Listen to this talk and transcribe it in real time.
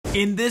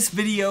In this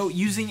video,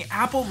 using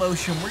Apple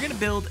Motion, we're gonna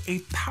build a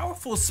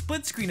powerful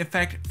split screen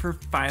effect for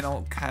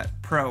Final Cut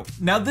Pro.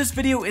 Now, this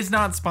video is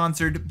not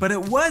sponsored, but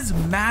it was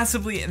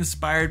massively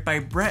inspired by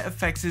Brett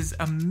FX's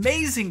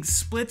amazing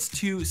splits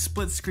to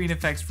split screen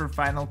effects for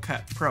Final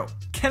Cut Pro.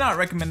 Cannot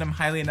recommend them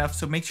highly enough,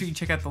 so make sure you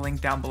check out the link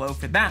down below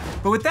for that.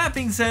 But with that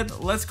being said,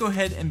 let's go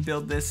ahead and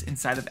build this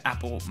inside of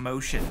Apple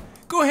Motion.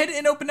 Go ahead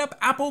and open up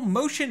Apple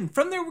Motion.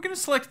 From there, we're gonna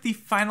select the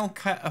Final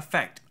Cut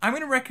effect. I'm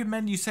gonna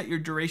recommend you set your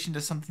duration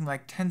to something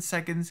like 10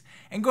 seconds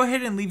and go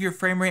ahead and leave your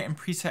frame rate and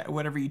preset at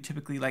whatever you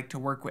typically like to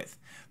work with.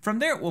 From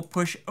there, we'll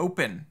push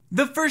open.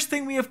 The first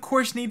thing we of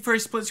course need for a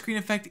split screen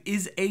effect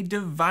is a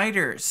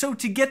divider. So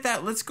to get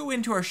that, let's go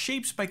into our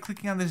shapes by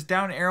clicking on this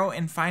down arrow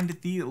and find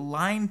the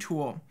line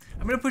tool.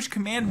 I'm gonna push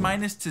Command-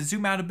 to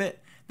zoom out a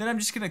bit. Then I'm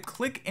just gonna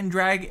click and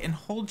drag and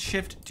hold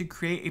shift to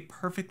create a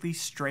perfectly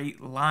straight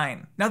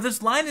line. Now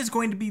this line is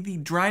going to be the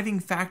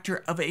driving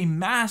factor of a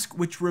mask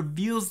which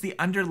reveals the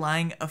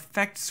underlying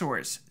effect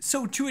source.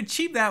 So to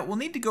achieve that, we'll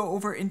need to go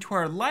over into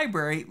our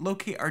library,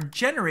 locate our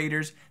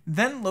generators,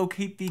 then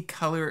locate the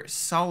color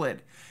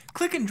solid.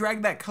 Click and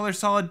drag that color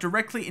solid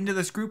directly into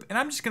this group, and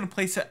I'm just gonna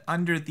place it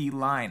under the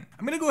line.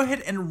 I'm gonna go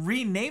ahead and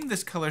rename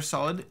this color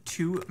solid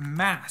to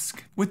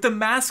mask. With the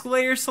mask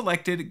layer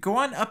selected, go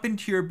on up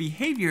into your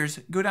behaviors,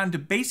 go down to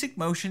basic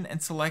motion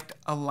and select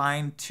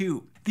align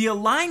to. The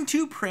align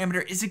to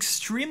parameter is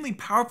extremely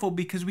powerful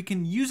because we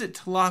can use it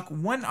to lock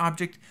one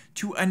object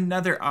to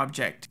another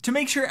object. To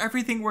make sure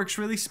everything works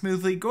really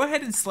smoothly, go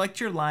ahead and select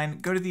your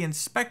line, go to the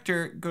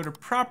inspector, go to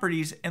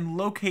properties, and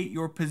locate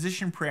your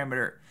position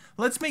parameter.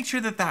 Let's make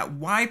sure that that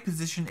Y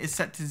position is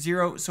set to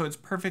 0 so it's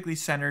perfectly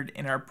centered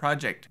in our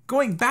project.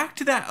 Going back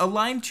to that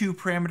align to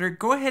parameter,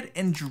 go ahead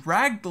and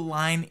drag the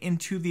line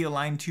into the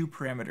align to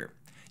parameter.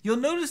 You'll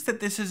notice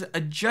that this has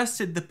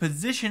adjusted the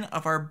position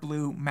of our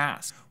blue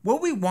mask.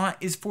 What we want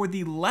is for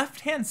the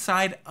left-hand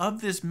side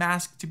of this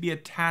mask to be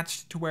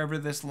attached to wherever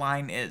this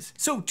line is.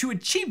 So to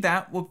achieve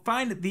that, we'll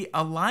find the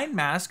align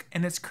mask,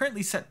 and it's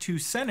currently set to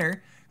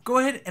center. Go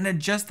ahead and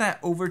adjust that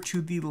over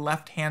to the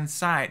left-hand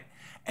side.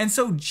 And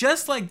so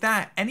just like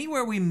that,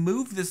 anywhere we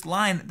move this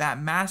line,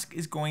 that mask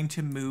is going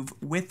to move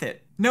with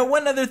it. Now,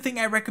 one other thing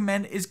I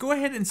recommend is go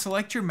ahead and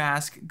select your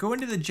mask, go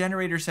into the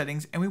generator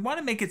settings, and we want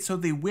to make it so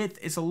the width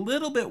is a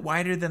little bit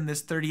wider than this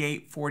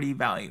 3840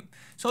 value.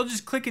 So I'll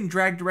just click and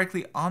drag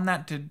directly on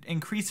that to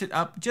increase it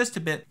up just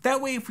a bit.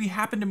 That way, if we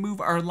happen to move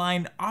our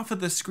line off of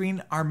the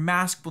screen, our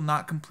mask will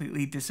not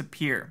completely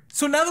disappear.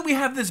 So now that we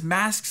have this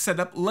mask set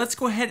up, let's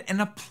go ahead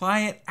and apply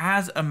it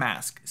as a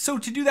mask. So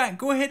to do that,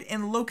 go ahead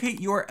and locate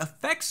your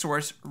effect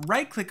source,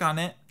 right click on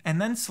it,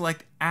 and then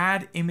select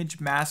Add Image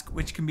Mask,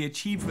 which can be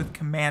achieved with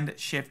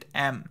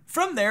Command-Shift-M.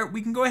 From there,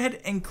 we can go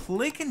ahead and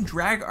click and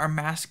drag our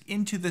mask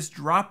into this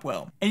drop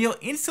well, and you'll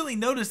instantly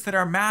notice that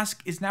our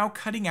mask is now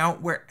cutting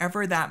out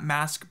wherever that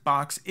mask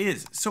box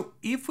is. So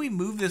if we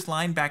move this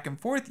line back and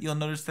forth, you'll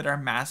notice that our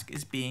mask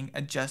is being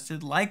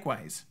adjusted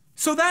likewise.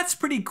 So that's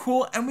pretty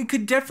cool, and we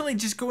could definitely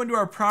just go into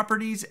our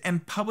properties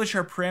and publish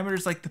our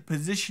parameters like the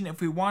position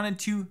if we wanted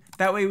to.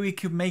 That way we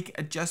could make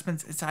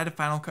adjustments inside of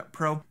Final Cut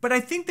Pro. But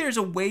I think there's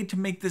a way to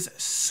make this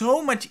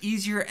so much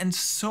easier and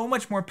so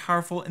much more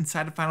powerful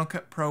inside of Final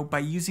Cut Pro by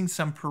using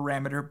some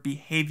parameter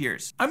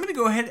behaviors. I'm gonna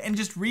go ahead and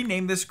just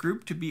rename this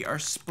group to be our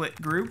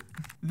split group.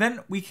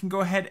 Then we can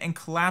go ahead and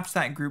collapse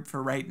that group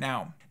for right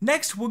now.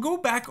 Next, we'll go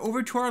back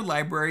over to our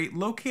library,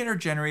 locate our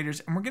generators,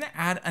 and we're gonna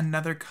add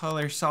another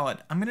color solid.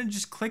 I'm gonna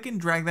just click and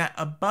drag that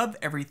above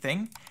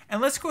everything, and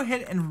let's go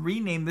ahead and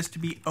rename this to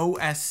be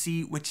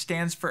OSC, which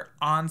stands for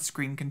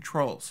on-screen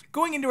controls.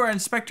 Going into our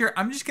inspector,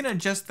 I'm just gonna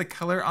adjust the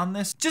color on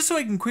this just so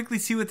I can quickly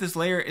see what this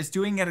layer is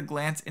doing at a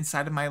glance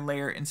inside of my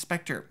layer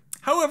inspector.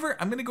 However,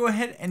 I'm gonna go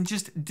ahead and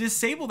just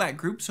disable that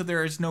group so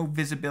there is no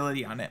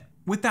visibility on it.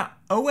 With that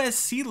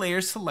OSC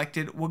layer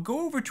selected, we'll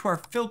go over to our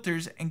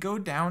filters and go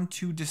down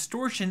to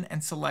distortion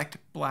and select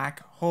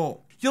black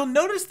hole. You'll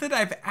notice that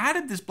I've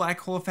added this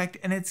black hole effect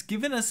and it's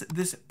given us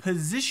this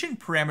position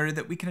parameter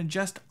that we can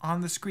adjust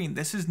on the screen.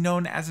 This is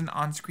known as an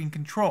on-screen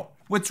control.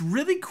 What's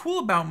really cool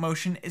about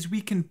Motion is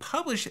we can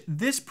publish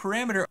this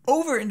parameter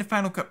over into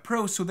Final Cut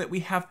Pro so that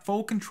we have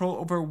full control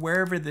over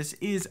wherever this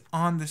is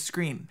on the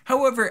screen.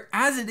 However,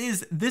 as it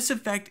is, this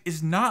effect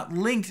is not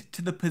linked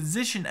to the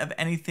position of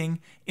anything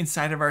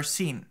inside of our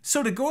scene.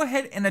 So to go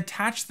ahead and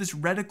attach this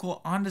reticle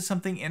onto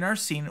something in our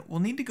scene, we'll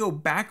need to go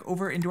back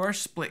over into our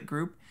split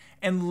group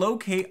and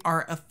locate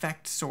our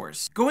effect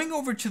source. Going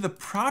over to the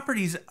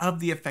properties of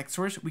the effect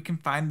source, we can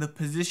find the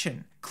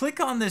position. Click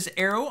on this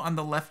arrow on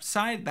the left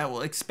side, that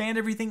will expand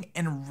everything,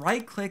 and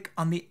right click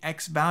on the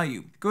X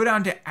value. Go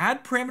down to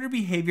add parameter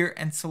behavior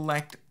and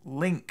select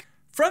link.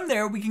 From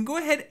there, we can go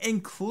ahead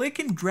and click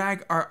and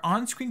drag our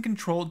on-screen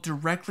control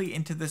directly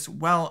into this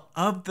well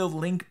of the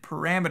link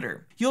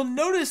parameter. You'll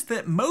notice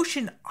that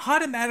Motion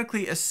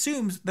automatically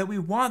assumes that we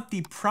want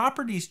the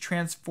properties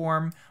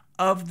transform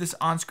of this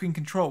on-screen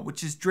control,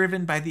 which is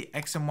driven by the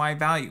X and Y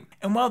value.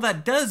 And while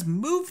that does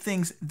move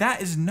things,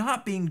 that is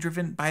not being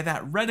driven by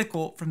that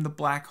reticle from the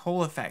black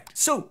hole effect.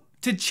 So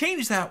To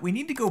change that, we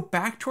need to go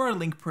back to our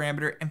link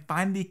parameter and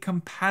find the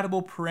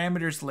compatible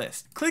parameters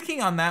list.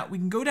 Clicking on that, we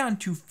can go down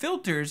to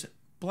filters,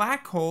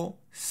 black hole,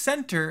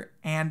 center,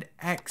 and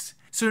X.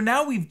 So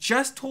now we've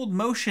just told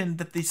motion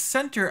that the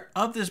center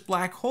of this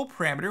black hole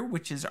parameter,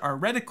 which is our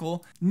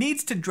reticle,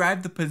 needs to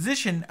drive the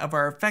position of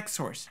our effect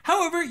source.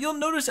 However, you'll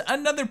notice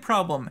another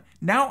problem.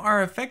 Now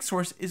our effect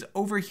source is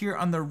over here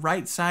on the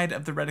right side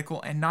of the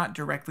reticle and not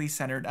directly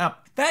centered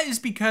up. That is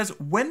because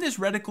when this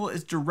reticle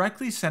is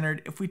directly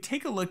centered, if we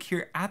take a look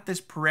here at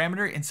this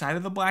parameter inside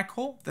of the black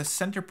hole, the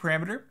center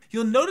parameter,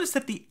 you'll notice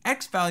that the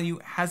X value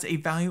has a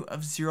value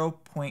of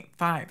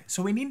 0.5.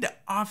 So we need to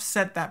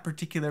offset that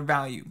particular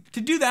value.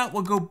 To do that,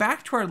 we'll go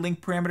back to our link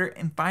parameter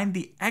and find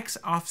the X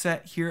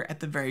offset here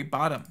at the very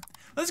bottom.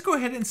 Let's go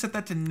ahead and set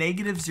that to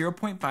negative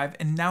 0.5,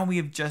 and now we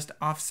have just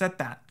offset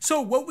that.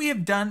 So what we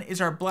have done is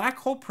our black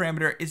hole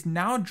parameter is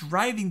now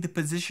driving the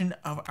position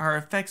of our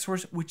effect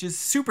source, which is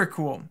super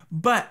cool.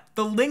 But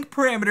the link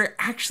parameter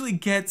actually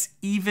gets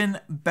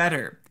even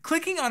better.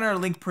 Clicking on our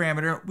link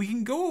parameter, we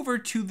can go over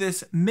to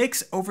this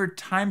mix over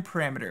time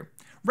parameter.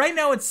 Right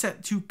now it's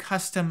set to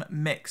custom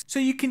mix. So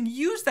you can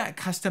use that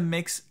custom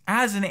mix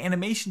as an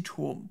animation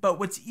tool, but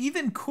what's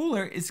even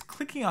cooler is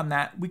clicking on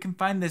that, we can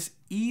find this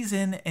ease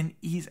in and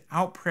ease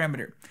out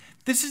parameter.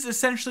 This is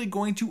essentially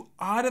going to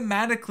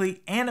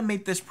automatically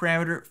animate this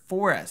parameter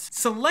for us.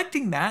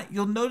 Selecting that,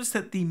 you'll notice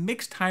that the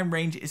mix time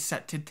range is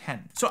set to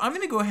 10. So I'm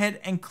gonna go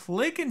ahead and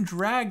click and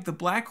drag the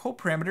black hole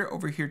parameter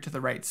over here to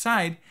the right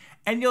side,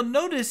 and you'll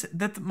notice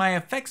that my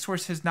effect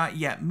source has not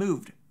yet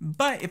moved.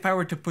 But if I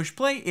were to push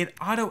play, it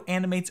auto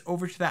animates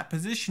over to that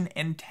position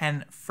in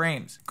 10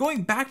 frames.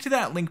 Going back to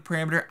that link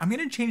parameter, I'm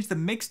gonna change the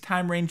mix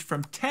time range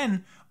from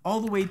 10 all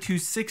the way to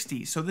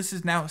 60. So this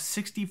is now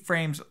 60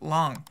 frames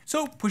long.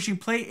 So pushing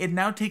play, it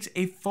now takes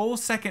a full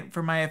second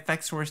for my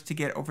effect source to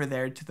get over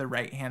there to the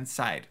right hand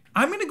side.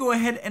 I'm gonna go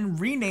ahead and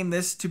rename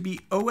this to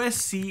be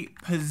OSC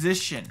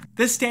position.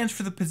 This stands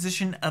for the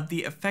position of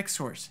the effect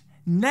source.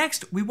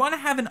 Next, we want to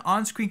have an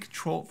on-screen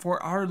control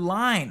for our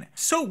line.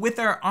 So with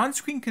our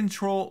on-screen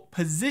control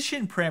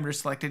position parameter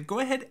selected, go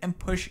ahead and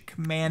push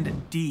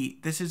Command D.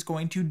 This is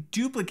going to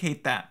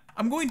duplicate that.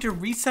 I'm going to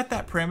reset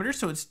that parameter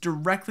so it's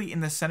directly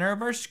in the center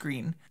of our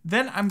screen.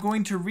 Then I'm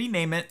going to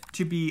rename it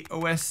to be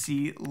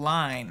OSC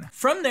line.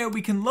 From there,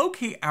 we can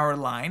locate our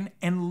line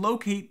and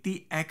locate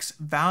the X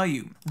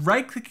value.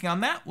 Right-clicking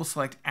on that, we'll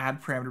select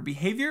Add Parameter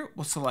Behavior.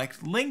 We'll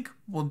select Link.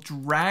 We'll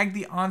drag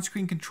the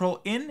on-screen control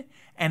in.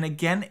 And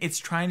again, it's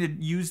trying to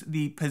use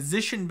the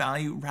position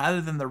value rather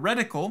than the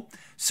reticle.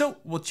 So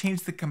we'll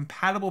change the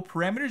compatible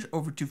parameters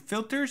over to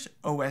filters,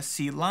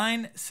 OSC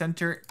line,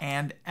 center,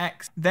 and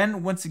X.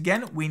 Then once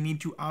again, we need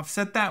to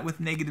offset that with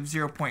negative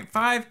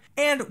 0.5.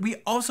 And we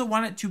also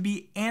want it to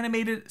be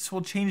animated. So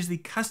we'll change the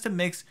custom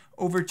mix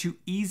over to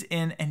ease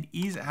in and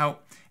ease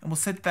out. And we'll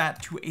set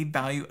that to a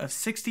value of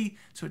 60.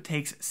 So it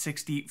takes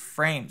 60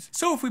 frames.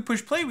 So if we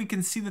push play, we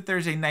can see that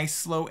there's a nice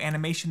slow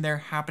animation there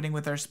happening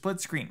with our split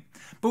screen.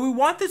 But we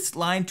want this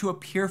line to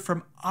appear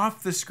from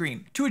off the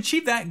screen. To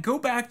achieve that, go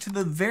back to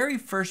the very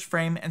first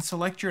frame and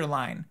select your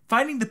line.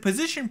 Finding the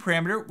position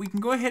parameter, we can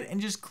go ahead and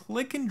just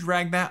click and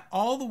drag that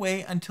all the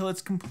way until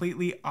it's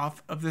completely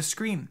off of the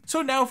screen.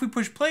 So now if we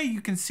push play,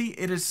 you can see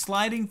it is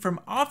sliding from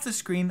off the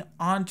screen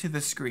onto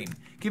the screen,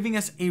 giving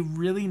us a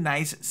really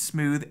nice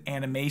smooth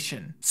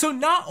animation. So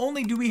not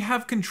only do we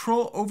have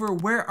control over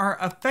where our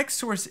effect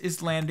source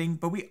is landing,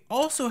 but we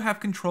also have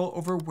control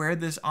over where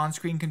this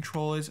on-screen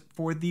control is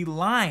for the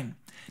line.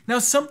 Now,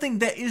 something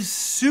that is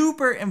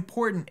super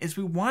important is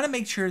we want to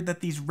make sure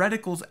that these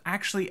reticles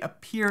actually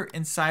appear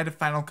inside of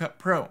Final Cut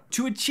Pro.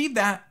 To achieve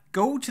that,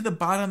 go to the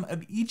bottom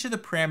of each of the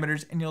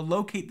parameters and you'll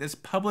locate this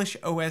Publish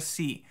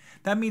OSC.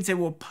 That means it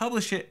will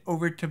publish it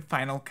over to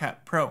Final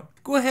Cut Pro.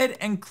 Go ahead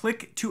and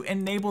click to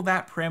enable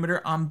that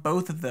parameter on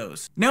both of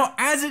those. Now,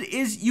 as it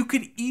is, you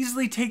could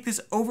easily take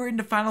this over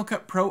into Final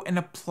Cut Pro and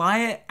apply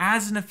it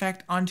as an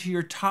effect onto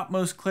your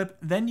topmost clip,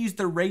 then use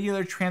the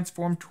regular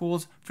transform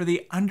tools for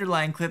the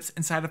underlying clips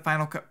inside of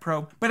Final Cut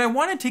Pro. But I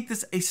want to take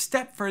this a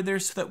step further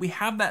so that we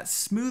have that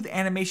smooth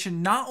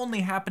animation not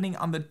only happening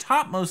on the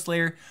topmost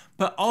layer,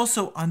 but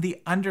also on the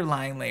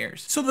underlying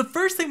layers. So the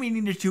first thing we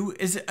need to do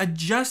is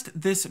adjust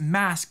this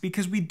mask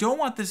because we don't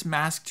want this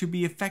mask to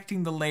be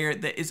affecting the layer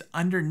that is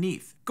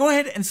underneath. Go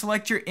ahead and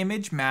select your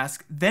image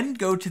mask, then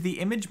go to the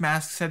image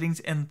mask settings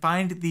and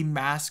find the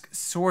mask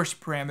source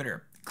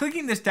parameter.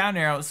 Clicking this down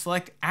arrow,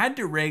 select Add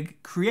to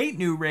Rig, Create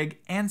New Rig,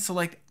 and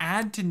select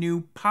Add to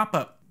New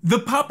Pop-Up. The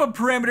pop-up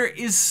parameter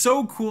is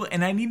so cool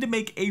and I need to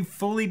make a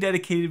fully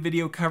dedicated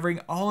video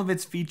covering all of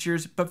its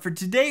features, but for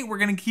today we're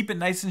going to keep it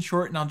nice and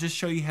short and I'll just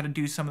show you how to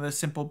do some of the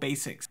simple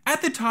basics.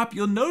 At the top,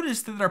 you'll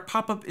notice that our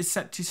pop-up is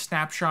set to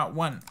snapshot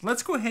 1.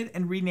 Let's go ahead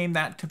and rename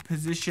that to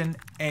position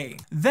A.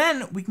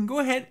 Then we can go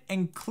ahead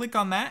and click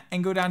on that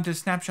and go down to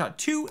snapshot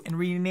 2 and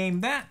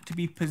rename that to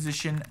be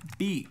position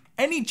B.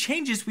 Any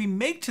changes we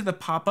make to the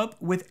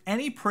pop-up with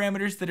any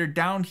parameters that are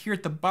down here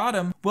at the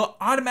bottom will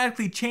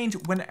automatically change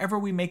whenever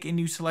we make a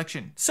new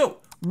selection. So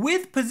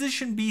with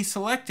position B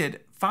selected,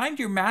 find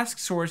your mask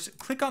source,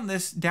 click on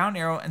this down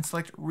arrow and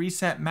select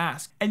reset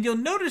mask. And you'll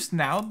notice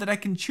now that I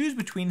can choose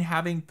between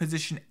having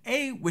position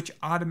A, which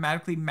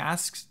automatically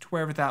masks to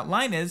wherever that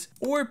line is,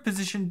 or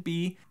position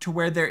B to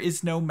where there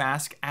is no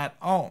mask at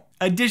all.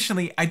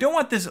 Additionally, I don't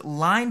want this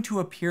line to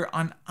appear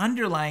on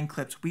underlying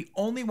clips. We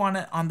only want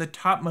it on the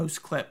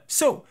topmost clip.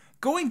 So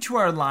going to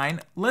our line,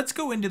 let's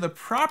go into the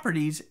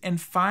properties and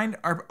find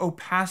our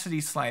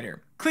opacity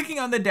slider. Clicking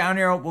on the down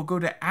arrow, we'll go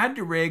to add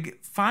to rig,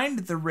 find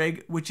the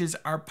rig, which is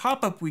our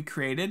pop-up we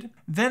created.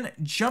 Then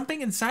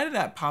jumping inside of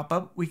that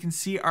pop-up, we can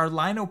see our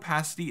line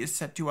opacity is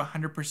set to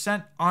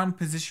 100% on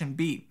position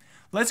B.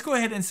 Let's go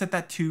ahead and set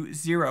that to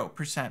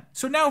 0%.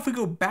 So now if we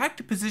go back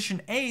to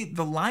position A,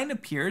 the line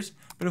appears,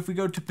 but if we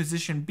go to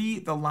position B,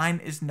 the line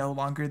is no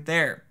longer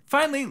there.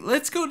 Finally,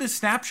 let's go to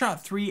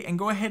snapshot 3 and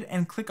go ahead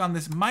and click on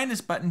this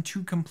minus button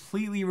to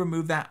completely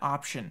remove that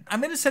option. I'm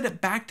going to set it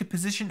back to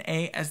position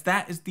A as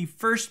that is the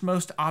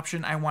firstmost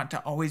option I want to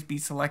always be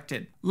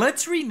selected.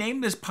 Let's rename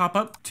this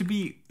pop-up to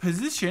be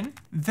position.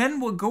 Then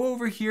we'll go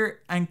over here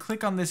and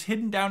click on this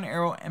hidden down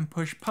arrow and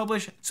push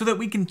publish so that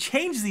we can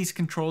change these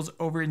controls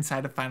over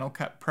inside of Final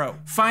Cut Pro.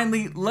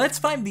 Finally, let's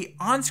find the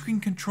on-screen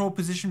control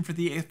position for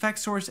the effect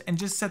source and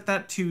just set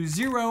that to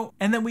 0.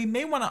 And then we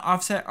may want to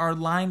offset our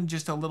line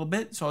just a little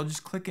bit. So I'll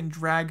just click and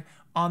drag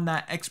on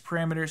that X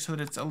parameter so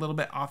that it's a little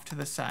bit off to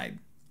the side.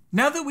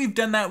 Now that we've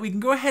done that, we can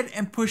go ahead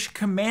and push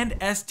Command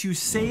S to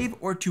save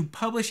or to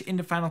publish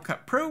into Final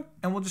Cut Pro,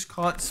 and we'll just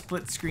call it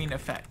split screen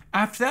effect.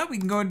 After that, we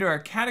can go into our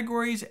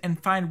categories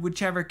and find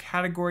whichever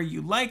category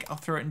you like. I'll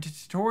throw it into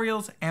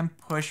tutorials and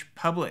push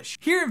publish.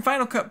 Here in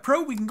Final Cut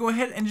Pro, we can go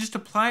ahead and just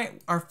apply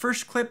our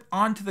first clip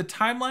onto the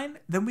timeline.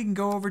 Then we can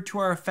go over to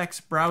our effects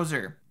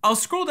browser. I'll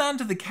scroll down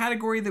to the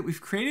category that we've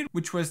created,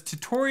 which was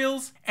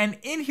tutorials, and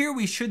in here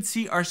we should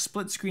see our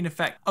split screen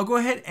effect. I'll go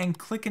ahead and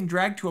click and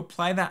drag to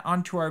apply that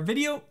onto our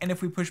video, and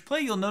if we push play,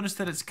 you'll notice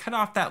that it's cut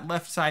off that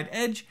left side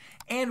edge,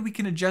 and we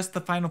can adjust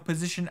the final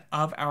position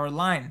of our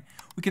line.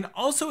 We can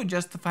also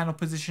adjust the final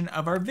position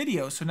of our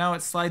video, so now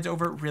it slides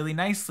over really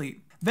nicely.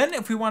 Then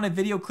if we want a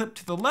video clip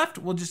to the left,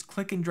 we'll just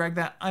click and drag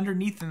that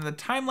underneath in the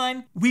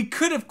timeline. We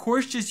could, of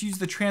course, just use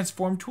the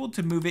transform tool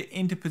to move it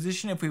into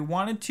position if we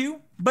wanted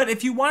to. But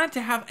if you wanted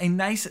to have a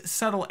nice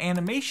subtle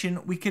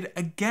animation, we could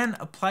again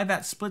apply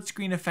that split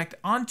screen effect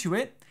onto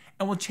it,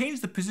 and we'll change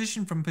the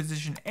position from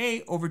position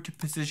A over to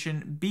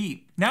position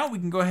B. Now we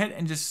can go ahead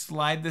and just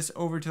slide this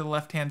over to the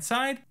left-hand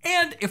side,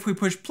 and if we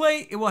push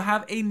play, it will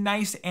have a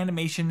nice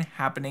animation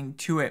happening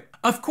to it.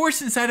 Of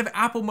course, inside of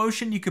Apple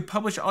Motion, you could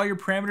publish all your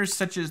parameters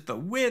such as the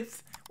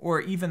width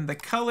or even the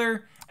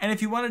color. And if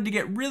you wanted to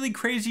get really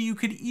crazy, you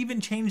could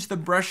even change the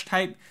brush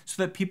type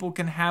so that people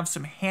can have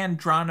some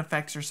hand-drawn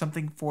effects or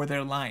something for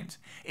their lines.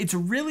 It's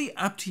really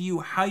up to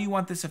you how you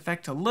want this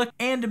effect to look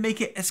and to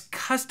make it as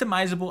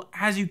customizable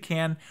as you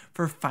can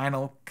for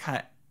Final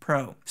Cut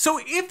Pro. So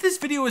if this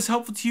video was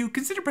helpful to you,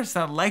 consider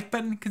pressing that like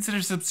button,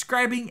 consider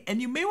subscribing,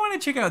 and you may want to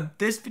check out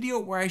this video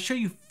where I show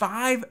you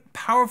 5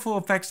 powerful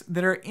effects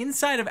that are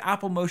inside of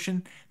Apple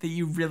Motion that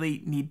you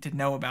really need to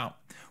know about.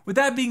 With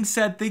that being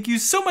said, thank you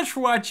so much for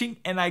watching,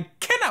 and I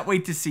cannot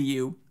wait to see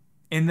you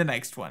in the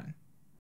next one.